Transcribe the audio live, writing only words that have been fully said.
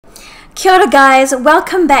Kia ora guys,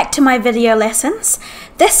 welcome back to my video lessons.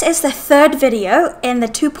 This is the third video in the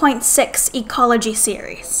 2.6 Ecology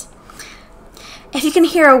series. If you can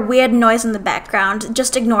hear a weird noise in the background,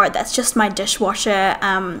 just ignore it, that's just my dishwasher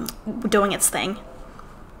doing its thing.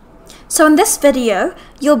 So in this video,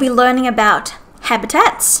 you'll be learning about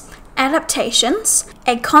habitats, adaptations,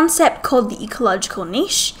 a concept called the ecological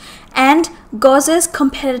niche, and Gause's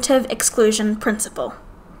competitive exclusion principle.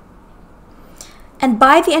 And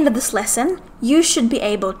by the end of this lesson, you should be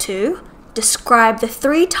able to describe the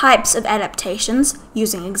three types of adaptations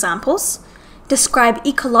using examples, describe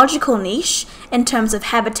ecological niche in terms of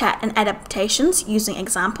habitat and adaptations using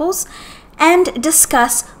examples, and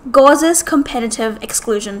discuss Gause's competitive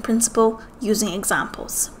exclusion principle using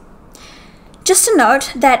examples. Just a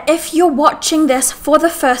note that if you're watching this for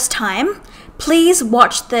the first time, please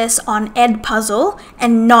watch this on Edpuzzle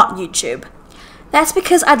and not YouTube. That's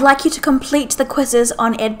because I'd like you to complete the quizzes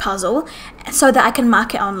on Edpuzzle so that I can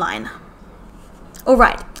mark it online.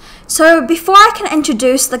 Alright, so before I can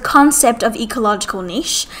introduce the concept of ecological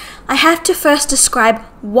niche, I have to first describe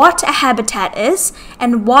what a habitat is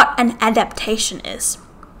and what an adaptation is.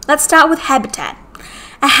 Let's start with habitat.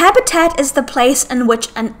 A habitat is the place in which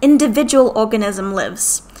an individual organism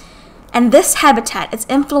lives. And this habitat is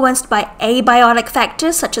influenced by abiotic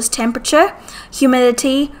factors such as temperature,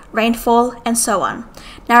 humidity, rainfall, and so on.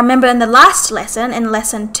 Now remember in the last lesson, in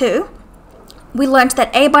lesson 2, we learned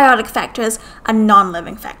that abiotic factors are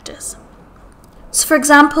non-living factors. So for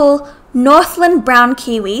example, Northland brown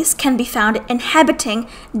kiwis can be found inhabiting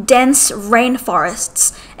dense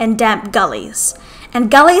rainforests and damp gullies.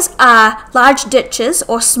 And gullies are large ditches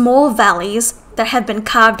or small valleys that have been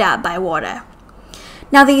carved out by water.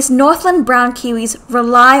 Now these Northland brown kiwis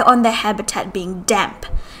rely on their habitat being damp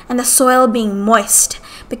and the soil being moist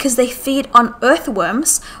because they feed on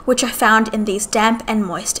earthworms which are found in these damp and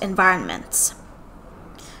moist environments.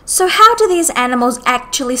 So how do these animals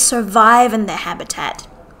actually survive in their habitat?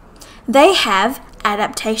 They have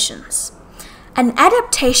adaptations. An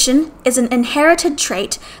adaptation is an inherited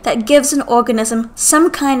trait that gives an organism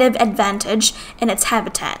some kind of advantage in its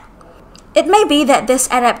habitat. It may be that this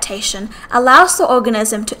adaptation allows the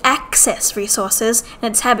organism to access resources in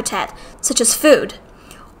its habitat, such as food,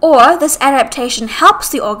 or this adaptation helps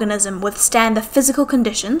the organism withstand the physical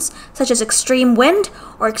conditions, such as extreme wind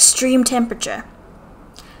or extreme temperature.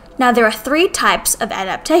 Now there are three types of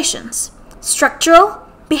adaptations: structural,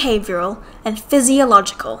 behavioral, and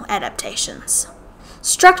physiological adaptations.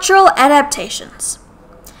 Structural adaptations.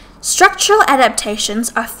 Structural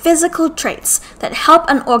adaptations are physical traits that help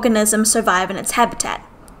an organism survive in its habitat.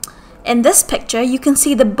 In this picture, you can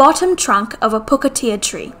see the bottom trunk of a pukatea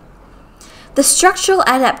tree. The structural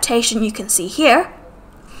adaptation you can see here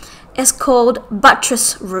is called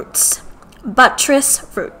buttress roots. Buttress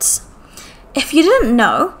roots. If you didn't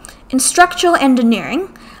know, in structural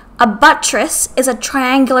engineering, a buttress is a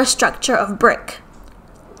triangular structure of brick,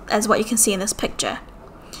 as what you can see in this picture.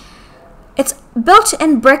 It's built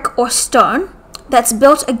in brick or stone that's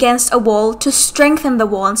built against a wall to strengthen the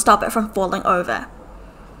wall and stop it from falling over.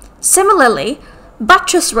 Similarly,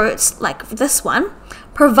 buttress roots, like this one,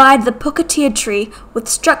 provide the pukatea tree with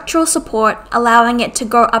structural support, allowing it to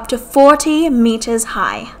grow up to 40 meters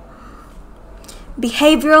high.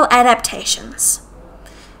 Behavioral adaptations.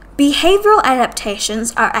 Behavioral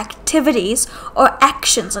adaptations are activities or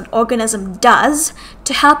actions an organism does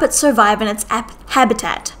to help it survive in its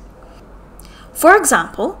habitat. For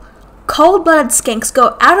example, cold-blooded skinks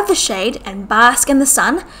go out of the shade and bask in the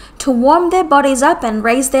sun to warm their bodies up and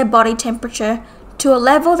raise their body temperature to a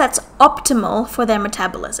level that's optimal for their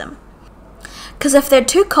metabolism. Because if they're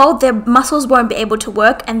too cold, their muscles won't be able to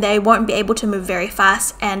work and they won't be able to move very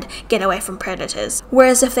fast and get away from predators.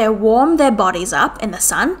 Whereas if they warm their bodies up in the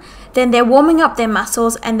sun, then they're warming up their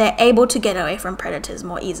muscles and they're able to get away from predators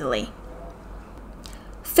more easily.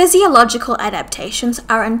 Physiological adaptations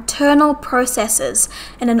are internal processes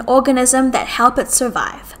in an organism that help it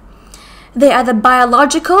survive. They are the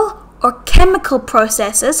biological or chemical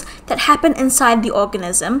processes that happen inside the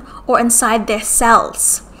organism or inside their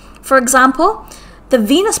cells. For example, the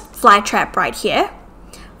Venus flytrap right here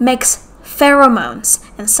makes pheromones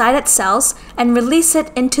inside its cells and release it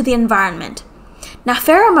into the environment. Now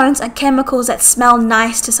pheromones are chemicals that smell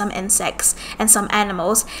nice to some insects and some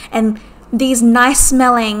animals, and these nice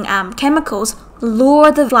smelling chemicals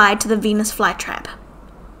lure the fly to the Venus flytrap.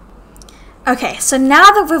 Okay, so now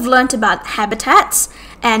that we've learned about habitats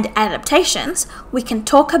and adaptations, we can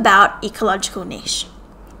talk about ecological niche.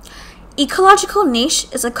 Ecological niche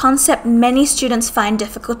is a concept many students find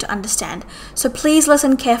difficult to understand, so please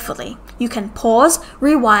listen carefully. You can pause,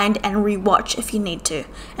 rewind, and re-watch if you need to.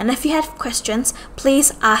 And if you have questions,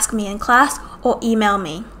 please ask me in class or email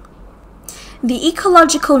me. The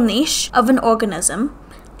ecological niche of an organism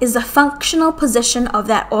is the functional position of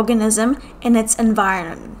that organism in its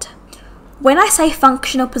environment. When I say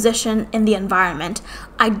functional position in the environment,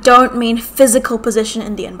 I don't mean physical position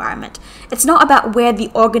in the environment. It's not about where the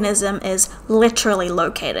organism is literally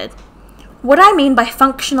located. What I mean by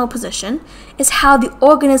functional position is how the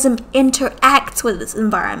organism interacts with its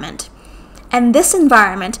environment. And this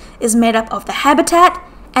environment is made up of the habitat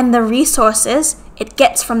and the resources it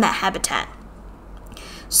gets from that habitat.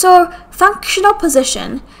 So, functional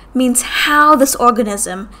position means how this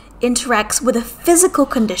organism interacts with the physical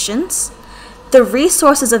conditions, the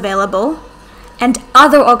resources available, and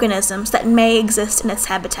other organisms that may exist in its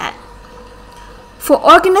habitat. For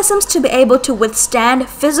organisms to be able to withstand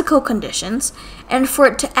physical conditions and for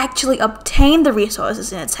it to actually obtain the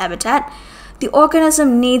resources in its habitat, the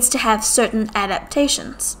organism needs to have certain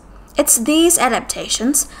adaptations. It's these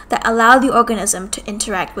adaptations that allow the organism to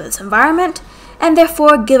interact with its environment and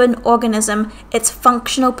therefore give an organism its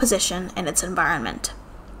functional position in its environment.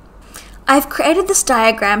 I've created this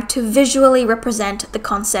diagram to visually represent the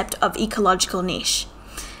concept of ecological niche.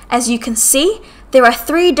 As you can see, there are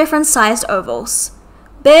 3 different sized ovals: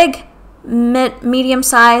 big,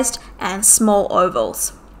 medium-sized, and small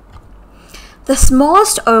ovals. The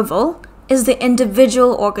smallest oval is the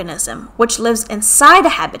individual organism, which lives inside a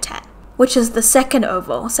habitat, which is the second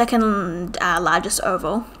largest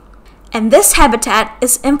oval. And this habitat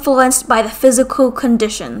is influenced by the physical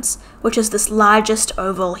conditions, which is this largest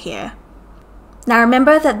oval here. Now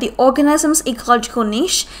remember that the organism's ecological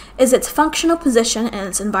niche is its functional position in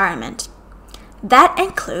its environment. That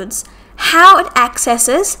includes how it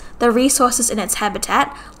accesses the resources in its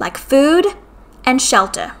habitat, like food and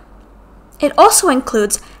shelter. It also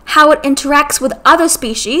includes how it interacts with other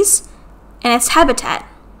species in its habitat.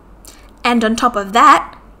 And on top of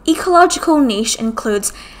that, ecological niche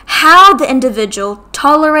includes how the individual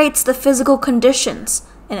tolerates the physical conditions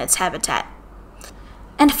in its habitat.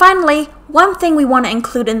 And finally, one thing we want to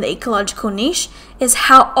include in the ecological niche is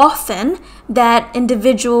how often that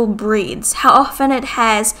individual breeds, how often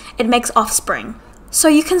it makes offspring. So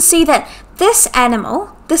you can see that this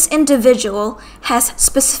animal, this individual, has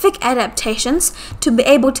specific adaptations to be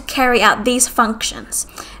able to carry out these functions.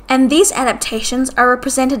 And these adaptations are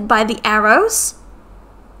represented by the arrows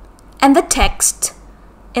and the text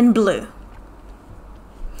in blue.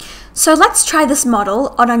 So let's try this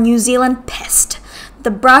model on a New Zealand pest, the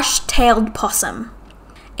brush-tailed possum.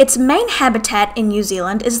 Its main habitat in New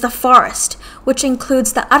Zealand is the forest, which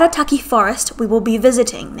includes the Arataki forest we will be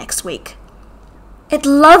visiting next week. It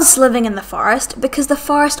loves living in the forest because the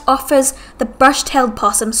forest offers the brush-tailed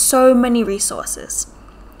possum so many resources.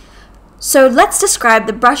 So let's describe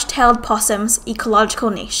the brush-tailed possum's ecological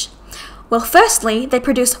niche. Well, firstly, they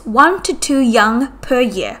produce 1 to 2 young per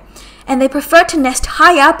year, and they prefer to nest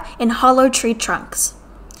high up in hollow tree trunks.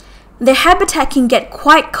 Their habitat can get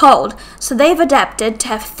quite cold, so they've adapted to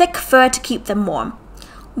have thick fur to keep them warm.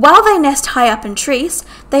 While they nest high up in trees,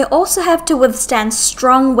 they also have to withstand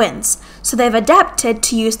strong winds, so they've adapted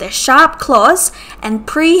to use their sharp claws and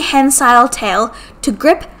prehensile tail to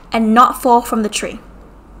grip and not fall from the tree.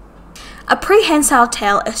 A prehensile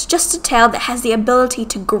tail is just a tail that has the ability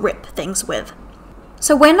to grip things with.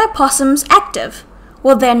 So when are possums active?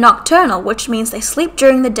 Well, they're nocturnal, which means they sleep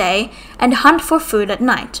during the day and hunt for food at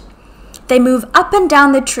night. They move up and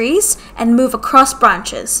down the trees and move across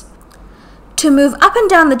branches. To move up and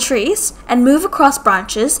down the trees and move across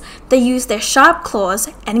branches, they use their sharp claws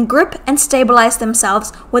and grip and stabilize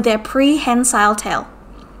themselves with their prehensile tail.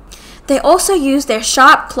 They also use their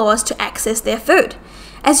sharp claws to access their food.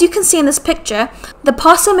 As you can see in this picture, the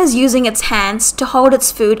possum is using its hands to hold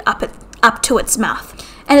its food up to its mouth.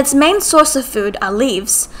 And its main source of food are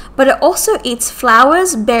leaves, but it also eats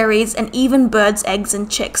flowers, berries, and even birds' eggs and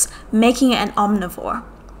chicks, making it an omnivore.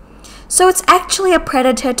 So it's actually a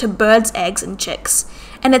predator to birds' eggs and chicks,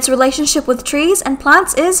 and its relationship with trees and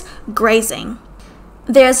plants is grazing.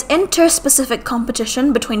 There's interspecific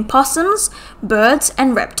competition between possums, birds,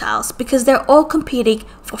 and reptiles because they're all competing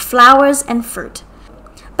for flowers and fruit.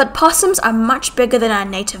 But possums are much bigger than our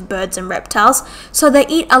native birds and reptiles, so they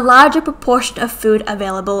eat a larger proportion of food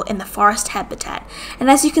available in the forest habitat. And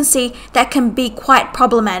as you can see, that can be quite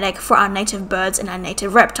problematic for our native birds and our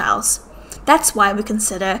native reptiles. That's why we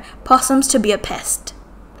consider possums to be a pest.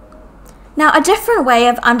 Now, a different way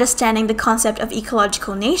of understanding the concept of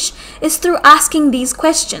ecological niche is through asking these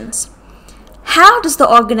questions. How does the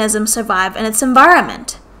organism survive in its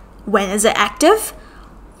environment? When is it active?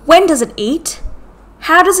 When does it eat?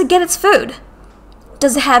 How does it get its food?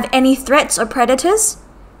 Does it have any threats or predators?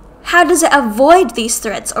 How does it avoid these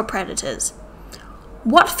threats or predators?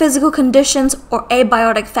 What physical conditions or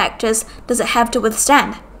abiotic factors does it have to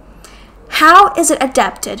withstand? How is it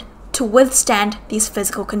adapted to withstand these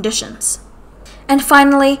physical conditions? And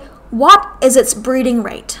finally, what is its breeding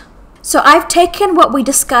rate? So I've taken what we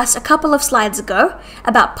discussed a couple of slides ago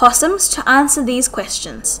about possums to answer these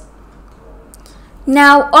questions.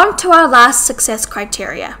 Now on to our last success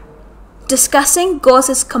criteria, discussing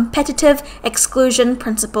Gause's competitive exclusion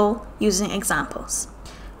principle using examples.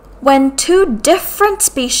 When two different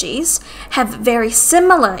species have very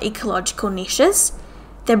similar ecological niches,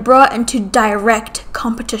 they're brought into direct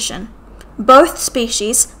competition, both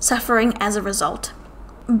species suffering as a result.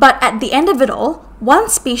 But at the end of it all, one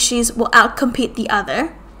species will outcompete the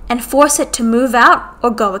other and force it to move out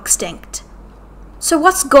or go extinct. So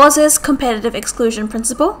what's Gause's competitive exclusion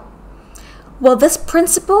principle? Well, this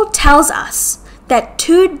principle tells us that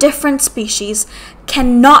two different species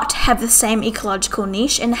cannot have the same ecological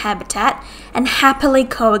niche in habitat and happily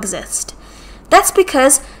coexist. That's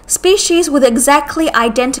because species with exactly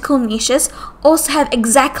identical niches also have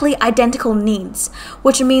exactly identical needs,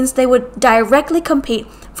 which means they would directly compete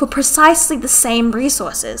for precisely the same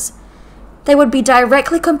resources. They would be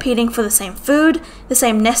directly competing for the same food, the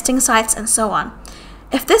same nesting sites, and so on.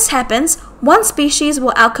 If this happens, one species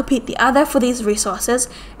will outcompete the other for these resources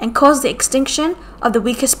and cause the extinction of the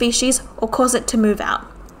weaker species or cause it to move out.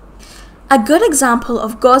 A good example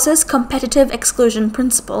of Gause's competitive exclusion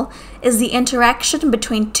principle is the interaction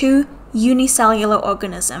between two unicellular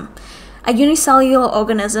organisms. A unicellular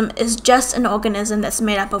organism is just an organism that's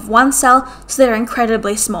made up of one cell, so they're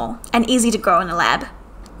incredibly small and easy to grow in a lab.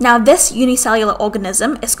 Now this unicellular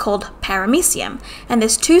organism is called Paramecium, and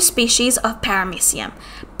there's two species of Paramecium,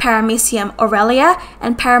 Paramecium aurelia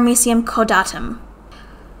and Paramecium caudatum.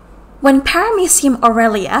 When Paramecium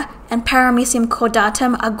aurelia and Paramecium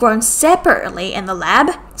caudatum are grown separately in the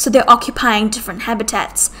lab, so they're occupying different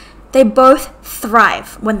habitats, they both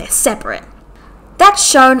thrive when they're separate. That's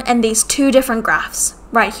shown in these two different graphs,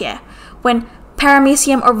 right here. When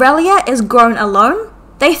Paramecium aurelia is grown alone,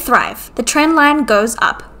 they thrive. The trend line goes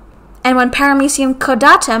up. And when Paramecium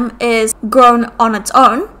caudatum is grown on its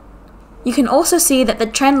own, you can also see that the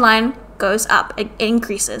trend line goes up, it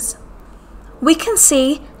increases. We can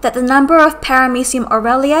see that the number of Paramecium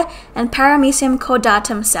aurelia and Paramecium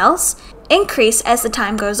caudatum cells increase as the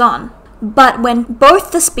time goes on. But when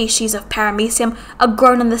both the species of Paramecium are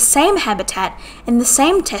grown in the same habitat, in the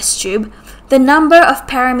same test tube, the number of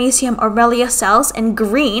Paramecium aurelia cells in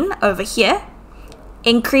green over here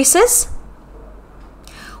increases,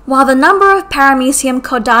 while the number of Paramecium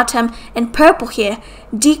caudatum in purple here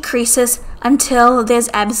decreases until there's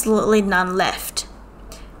absolutely none left.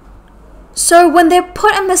 So when they're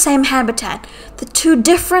put in the same habitat, the two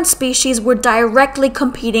different species were directly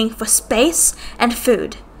competing for space and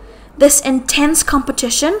food. This intense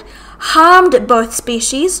competition harmed both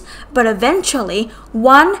species, but eventually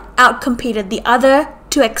one outcompeted the other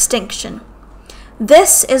to extinction.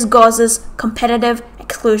 This is Gause's competitive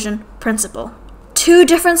exclusion principle. Two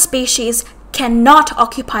different species cannot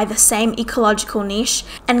occupy the same ecological niche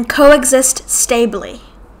and coexist stably.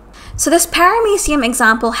 So this Paramecium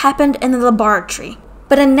example happened in the laboratory,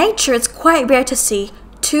 but in nature it's quite rare to see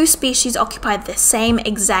two species occupy the same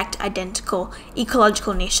exact identical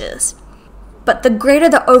ecological niches. But the greater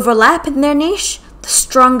the overlap in their niche, the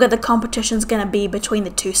stronger the competition is going to be between the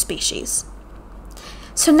two species.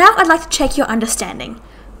 So now I'd like to check your understanding.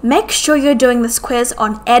 Make sure you're doing this quiz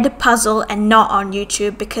on Edpuzzle and not on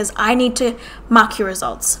YouTube because I need to mark your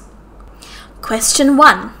results. Question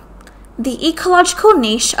 1. The ecological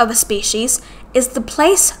niche of a species is the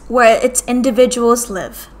place where its individuals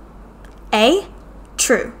live. A.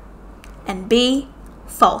 True. And B.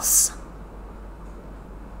 False.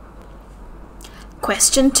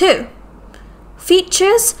 Question 2.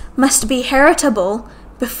 Features must be heritable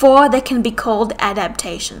before they can be called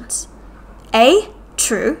adaptations. A.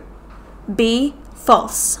 True. B.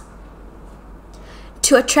 False.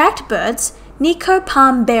 To attract birds, Nico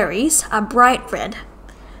palm berries are bright red.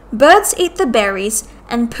 Birds eat the berries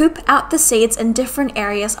and poop out the seeds in different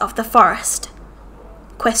areas of the forest.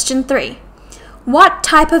 Question 3. What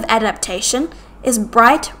type of adaptation is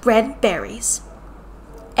bright red berries?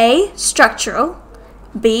 A. Structural,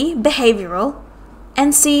 B. Behavioral,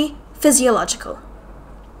 and C. Physiological.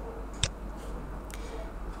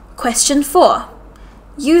 Question 4.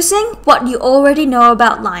 Using what you already know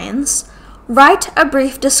about lions, write a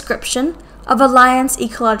brief description of a lion's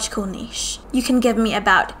ecological niche? You can give me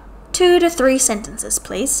about 2 to 3 sentences,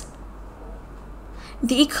 please.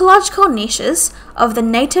 The ecological niches of the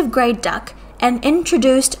native grey duck and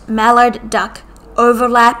introduced mallard duck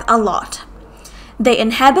overlap a lot. They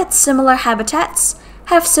inhabit similar habitats,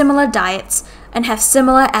 have similar diets, and have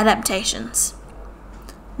similar adaptations.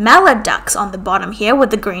 Mallard ducks on the bottom here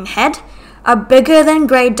with the green head are bigger than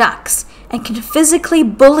grey ducks and can physically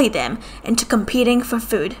bully them into competing for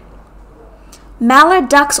food. Mallard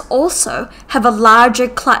ducks also have a larger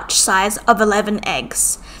clutch size of 11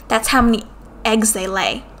 eggs. That's how many eggs they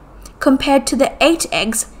lay, compared to the 8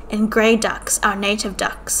 eggs in grey ducks, our native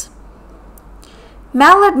ducks.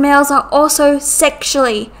 Mallard males are also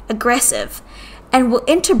sexually aggressive and will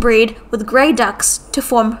interbreed with grey ducks to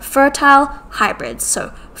form fertile hybrids,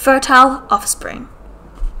 so fertile offspring.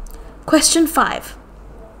 Question 5.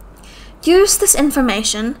 Use this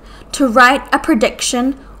information to write a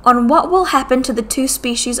prediction on what will happen to the 2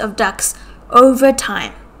 species of ducks over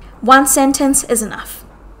time. 1 sentence is enough.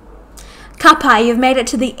 Kapai, you've made it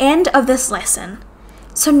to the end of this lesson.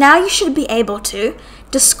 So now you should be able to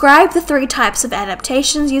describe the 3 types of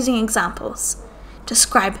adaptations using examples.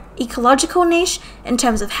 Describe ecological niche in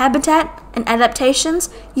terms of habitat and adaptations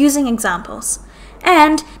using examples.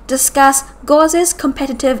 And discuss Gause's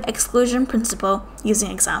competitive exclusion principle using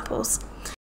examples.